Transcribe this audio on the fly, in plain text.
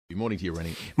Good morning to you,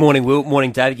 Rennie. Morning, Will.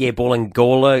 Morning, David. Yeah, balling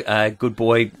Gawler, good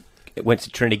boy. Went to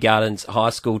Trinity Gardens High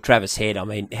School. Travis Head. I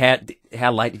mean,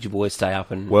 how late did you boys stay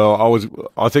up? Well,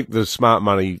 I think the smart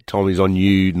money, Tommy's on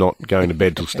you not going to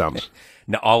bed till stumps.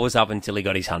 No, I was up until he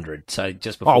got his 100. So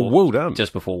just before. Oh, well done.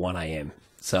 Just before 1 a.m.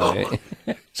 So,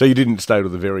 So you didn't stay to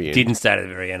the very end. Didn't stay to the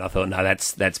very end. I thought, no,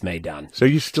 that's me done. So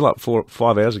you're still up 5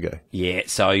 hours ago. Yeah.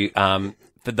 So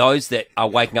for those that are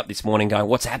waking up this morning going,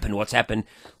 what's happened?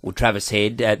 Well, Travis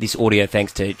Head, this audio,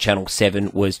 thanks to Channel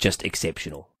 7, was just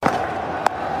exceptional.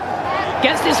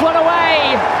 Gets this one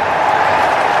away.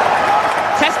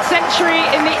 Test century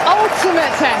in the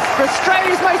ultimate test for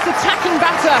Australia's most attacking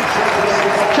batter.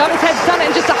 Travis Head's done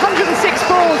it in just 106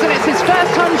 balls, and it's his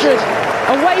first 100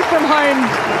 away from home.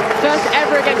 First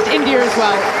ever against India as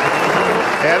well.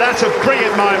 Yeah, that's a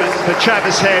brilliant moment for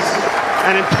Travis Head.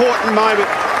 An important moment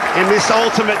in this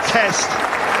ultimate test.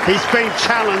 He's been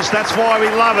challenged, that's why we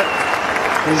love it.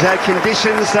 He's had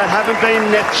conditions that haven't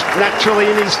been naturally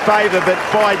in his favour, but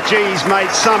by G, he's made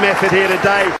some effort here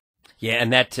today. Yeah,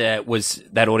 and that was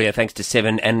that audio thanks to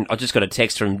 7. And I just got a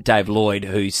text from Dave Lloyd,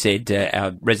 who said,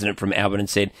 our resident from Alberton,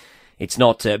 said, it's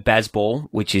not Bazball,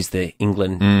 which is the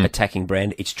England attacking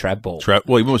brand, it's Trab Ball.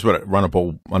 Well, he almost got to run a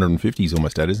ball 150, he's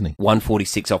almost at, isn't he?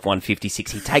 146 off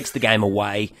 156. He takes the game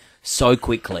away so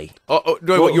quickly.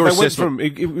 Your assessment?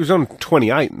 It was on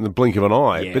 28 in the blink of an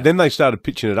eye, but then they started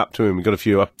pitching it up to him and got a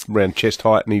few up around chest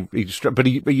height, and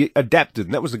he adapted,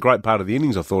 and that was the great part of the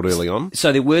innings, I thought, early on.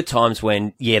 So there were times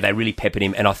when, they really peppered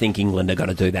him, and I think England are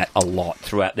going to do that a lot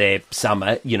throughout their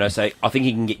summer, so I think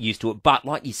he can get used to it. But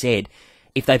like you said,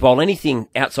 if they bowl anything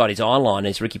outside his eye line,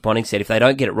 as Ricky Ponting said, if they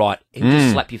don't get it right, he'll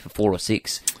just slap you for 4 or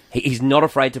 6. He's not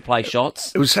afraid to play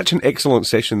shots. It was such an excellent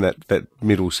session, that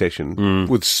middle session,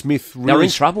 with Smith. They were in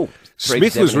trouble.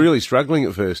 Smith was really struggling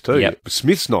at first too. Yep.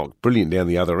 Smith's not brilliant down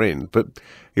the other end, but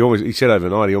he said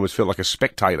overnight he almost felt like a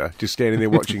spectator just standing there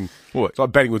watching. It's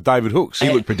like batting with David Hooks. He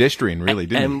looked pedestrian, really,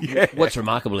 didn't he? What's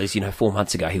remarkable is, 4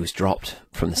 months ago he was dropped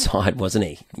from the side, wasn't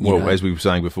he? As we were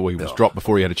saying before, he was dropped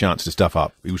before he had a chance to stuff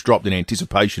up. He was dropped in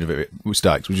anticipation of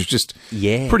mistakes, which is just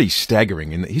pretty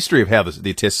staggering in the history of how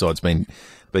the Test side's been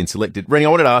selected. Rennie, I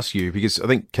wanted to ask you, because I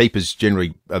think keepers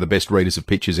generally are the best readers of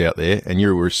pitches out there, and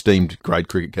you were esteemed grade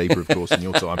cricket keeper, of course, in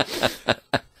your time.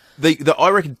 I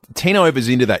reckon 10 overs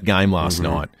into that game last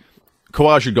night,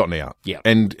 Kawaj had gotten out. Yeah.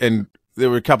 And there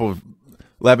were a couple of...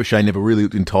 Labuschagne never really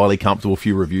looked entirely comfortable, a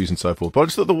few reviews and so forth. But I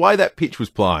just thought the way that pitch was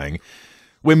playing,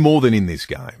 we're more than in this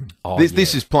game.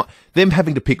 This is... them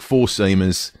having to pick 4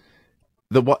 seamers,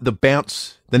 the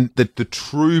bounce... The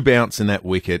true bounce in that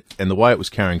wicket and the way it was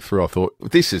carrying through, I thought,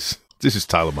 this is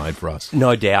tailor-made for us.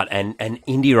 No doubt. And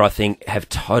India, I think, have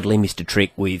totally missed a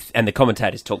trick with, and the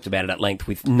commentators talked about it at length,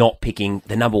 with not picking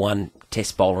the number 1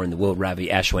 test bowler in the world, Ravi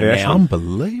Ashwin. Yeah, now,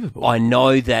 unbelievable. I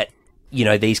know that,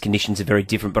 these conditions are very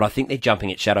different, but I think they're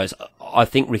jumping at shadows. I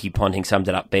think Ricky Ponting summed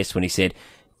it up best when he said,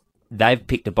 they've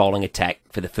picked a bowling attack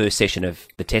for the first session of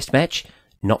the test match,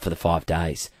 not for the 5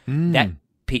 days. That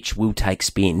pitch will take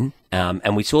spin.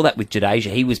 And we saw that with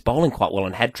Jadeja. He was bowling quite well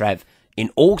and had Trav in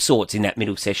all sorts in that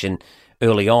middle session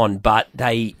early on, but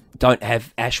they don't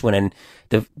have Ashwin, and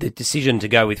the decision to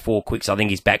go with 4 quicks, I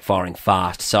think, is backfiring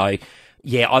fast. So,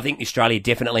 I think Australia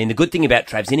definitely, and the good thing about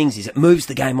Trav's innings is it moves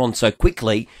the game on so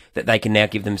quickly that they can now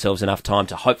give themselves enough time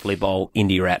to hopefully bowl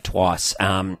India out twice.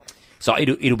 So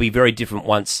it'll be very different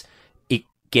once it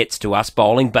gets to us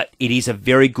bowling, but it is a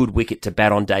very good wicket to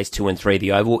bat on days 2 and 3 of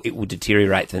the Oval. It will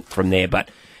deteriorate from there, but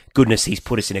goodness, he's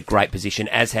put us in a great position,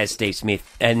 as has Steve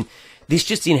Smith. And this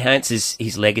just enhances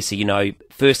his legacy.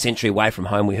 First century away from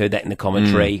home, we heard that in the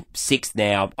commentary. 6th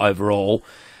now overall.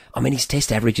 I mean, his test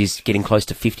average is getting close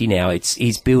to 50 now.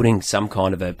 He's building some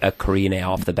kind of a career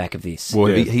now off the back of this.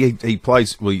 Well, he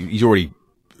plays... Well, he's already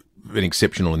been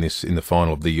exceptional in the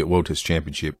final of the World Test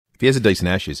Championship. If he has a decent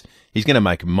Ashes, he's going to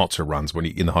make lots of runs when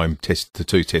in the home test, the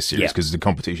 2 test series, because the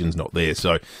competition's not there.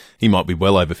 So he might be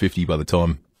well over 50 by the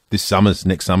time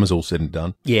next summer's all said and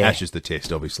done. Yeah. Ashes the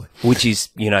test, obviously. Which is,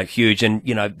 huge and,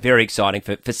 very exciting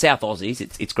for South Aussies.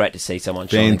 It's great to see someone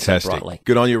shining so brightly.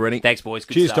 Good on you, Rennie. Thanks, boys.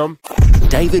 Good Cheers, stuff. Tom.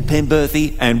 David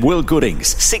Penberthy and Will Goodings,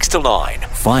 6 to 9,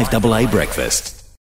 5AA breakfast.